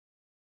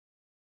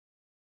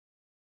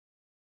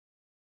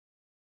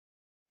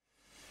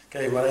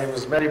Okay, my name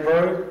is Matty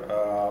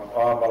Bro.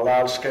 I'm a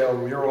large-scale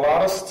mural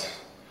artist.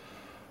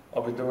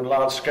 I've been doing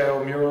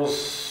large-scale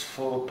murals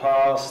for the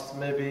past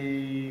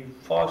maybe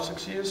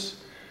 5-6 years,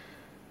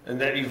 and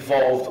that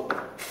evolved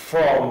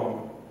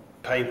from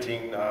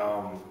painting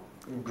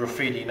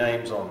graffiti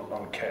names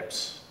on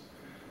caps.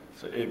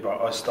 So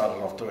I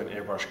started off doing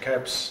airbrush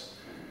caps,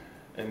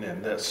 and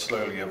then that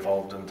slowly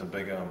evolved into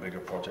bigger and bigger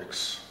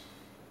projects.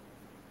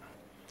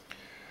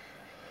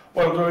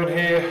 What I'm doing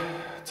here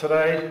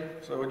today,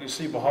 so what you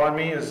see behind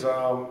me is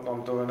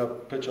I'm doing a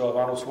picture of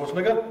Arnold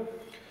Schwarzenegger.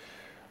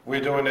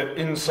 We're doing it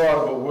inside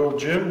of a World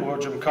Gym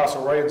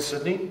Castlereagh in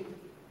Sydney.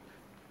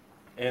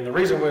 And the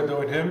reason we're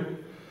doing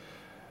him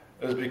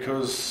is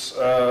because,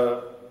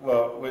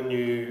 well, when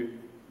you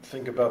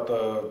think about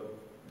the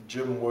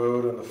gym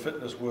world and the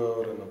fitness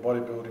world and the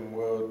bodybuilding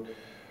world,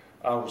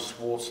 Arnold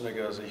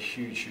Schwarzenegger is a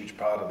huge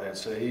part of that.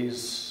 So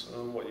he's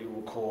what you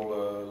will call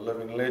a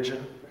living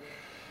legend.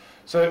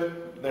 So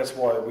that's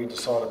why we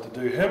decided to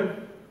do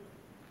him.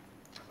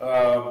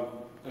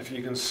 If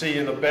you can see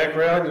in the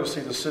background, you'll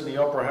see the Sydney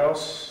Opera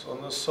House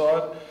on this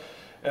side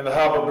and the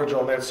Harbour Bridge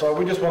on that side.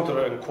 We just wanted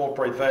to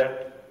incorporate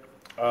that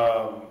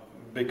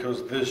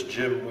because this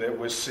gym that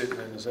we're sitting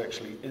in is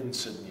actually in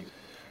Sydney.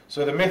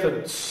 So the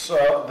methods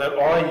that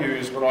I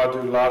use when I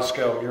do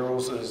large-scale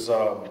murals is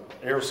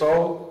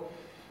aerosol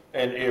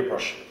and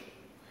airbrush.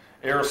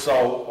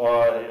 Aerosol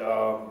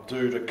I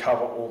do to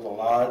cover all the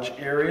large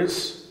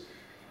areas.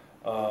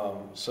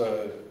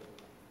 So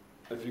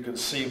if you can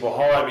see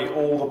behind me,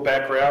 all the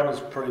background is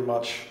pretty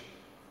much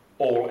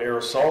all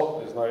aerosol.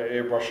 There's no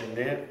airbrushing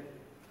there.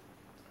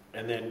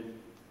 And then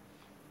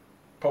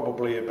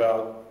probably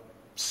about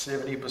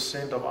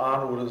 70% of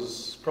Arnold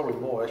is, probably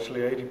more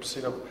actually,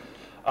 80% of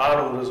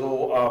Arnold is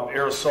all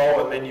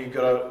aerosol. And then you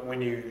got,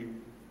 when you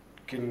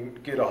can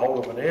get a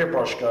hold of an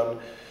airbrush gun,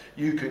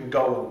 you can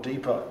go in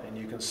deeper and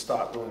you can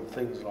start doing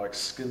things like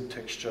skin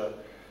texture,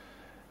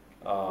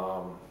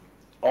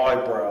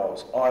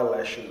 eyebrows,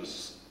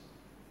 eyelashes,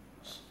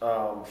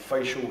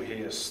 facial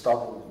hair,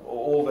 stubble,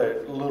 all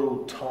that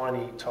little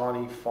tiny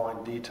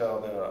fine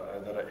detail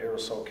that an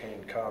aerosol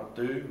can't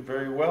do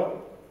very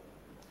well,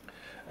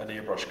 an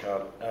airbrush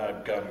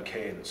gun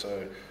can.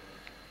 So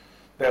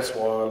that's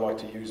why I like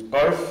to use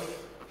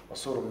both. I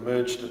sort of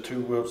merge the two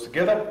worlds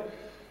together,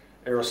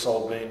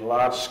 aerosol being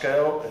large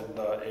scale and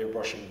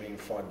airbrushing being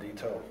fine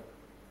detail.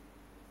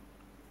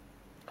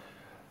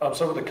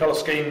 So with the colour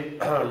scheme,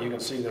 you can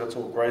see that it's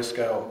all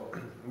grayscale.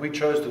 We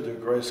chose to do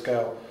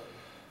grayscale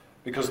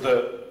because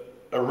the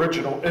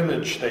original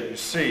image that you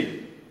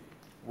see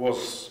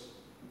was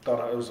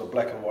done, it was a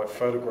black and white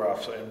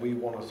photograph, and we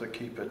wanted to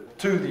keep it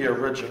to the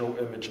original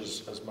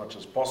images as much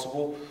as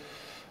possible.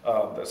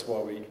 That's why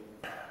we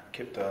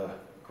kept the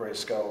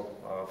grayscale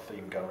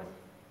theme going.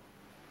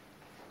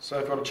 So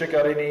if you want to check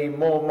out any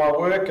more of my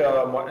work,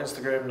 my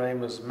Instagram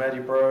name is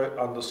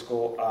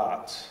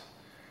mattybro_art,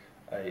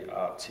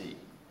 A-R-T.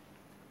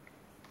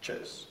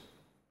 Cheers.